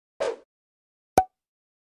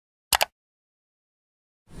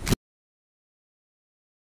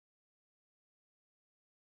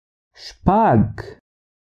شپږ.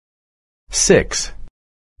 6.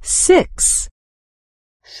 6.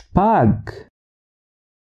 شپږ.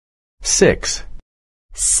 6.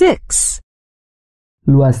 6.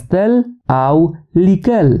 لوستل او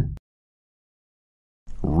لیکل.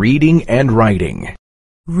 Reading and writing.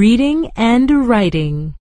 Reading and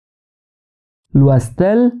writing.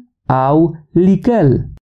 لوستل او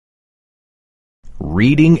لیکل.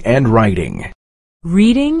 Reading and writing.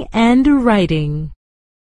 Reading and writing.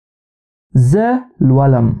 زه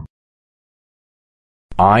لولم.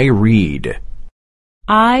 I read.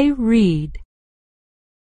 I read.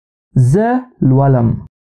 زه لولم.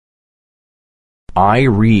 I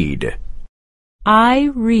read. I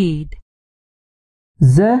read.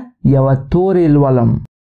 زه یوه تورې لولم.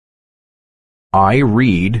 I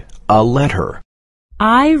read a letter.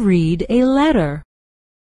 I read a letter.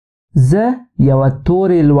 زه یوه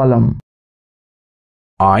تورې لولم.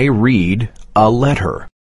 I read a letter.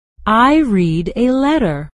 I read a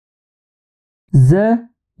letter. زه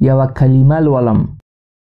یوه کلمه لولم.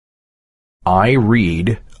 I read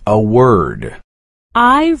a word.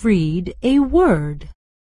 I read a word.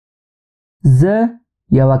 زه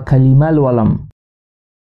یوه کلمه لولم.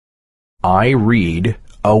 I read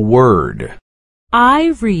a word.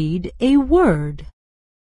 I read a word.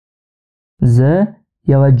 زه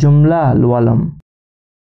یوه جمله لولم.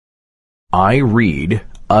 I read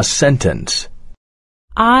a sentence.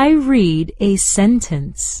 I read a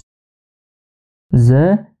sentence.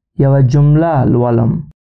 زه یوه جمله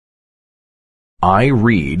لولم. I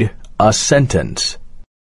read a sentence.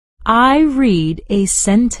 I read a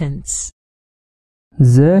sentence.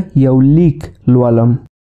 زه یو لیک لولم.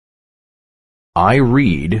 I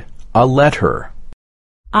read a letter.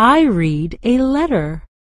 I read a letter.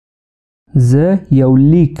 زه یو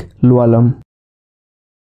لیک لولم.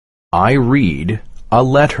 I read a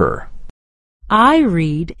letter. I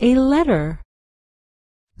read a letter.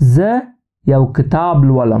 زه یو کتاب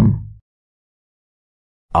لولم.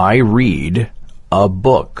 I read a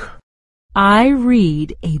book. I read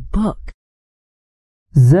a book.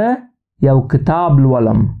 زه یو کتاب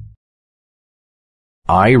لولم.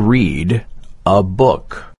 I read a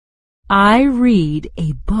book. I read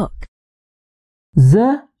a book.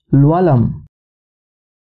 زه لولم.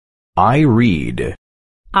 I read.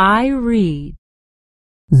 I read.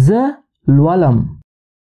 زه لولم.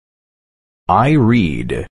 I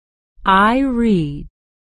read. I read.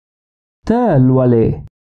 ته لولې.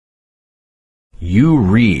 You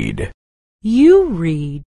read. You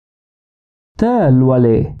read. ته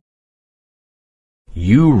لولې.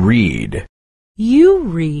 You read. You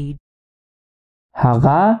read.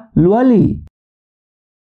 هغه لولي.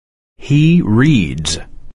 He reads.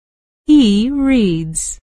 He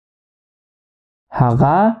reads.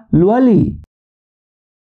 هغه لولي.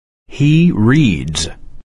 He reads.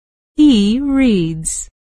 He reads.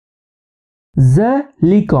 زه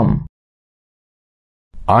لیکم.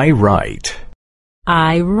 I write.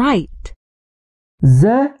 I write.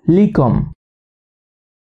 زه لیکم.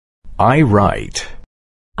 I write.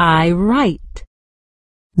 I write.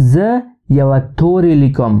 زه یوه تورې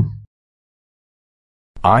لیکم.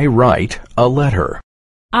 I write a letter.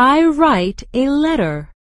 I write a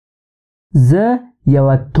letter. زه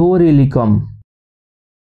یوه تورې لیکم.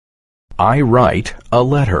 I write a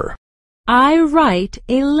letter. I write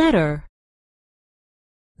a letter.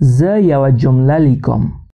 زه یوه جمله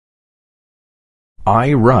لیکم.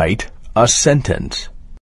 I write a sentence.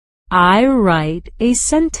 I write a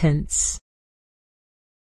sentence.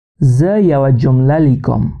 زه یوه جمله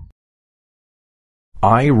لیکم.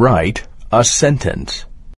 I write a sentence.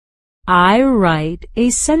 I write a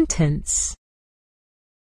sentence.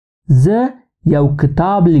 زه یو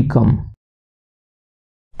کتاب لیکم.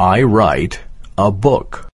 I write a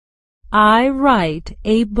book. I write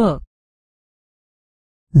a book.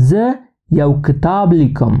 زه یو کتاب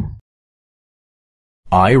لیکم.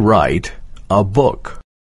 I write a book.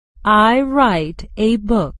 I write a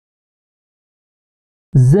book.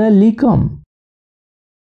 زه لیکم.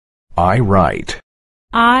 I write.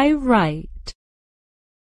 I write.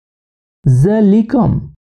 زه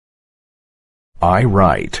لیکم. I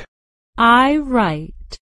write. I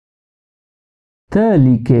write. ته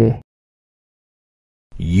لیکې.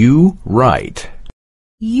 You write.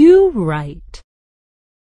 You write.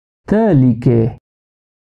 ته لیکې.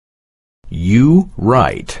 You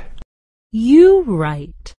write. You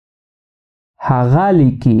write. هغه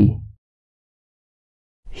لیکي.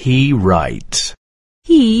 He writes.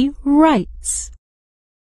 He writes.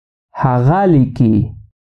 هغه لیکي.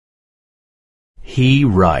 He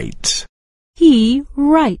writes. He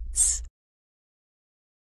writes.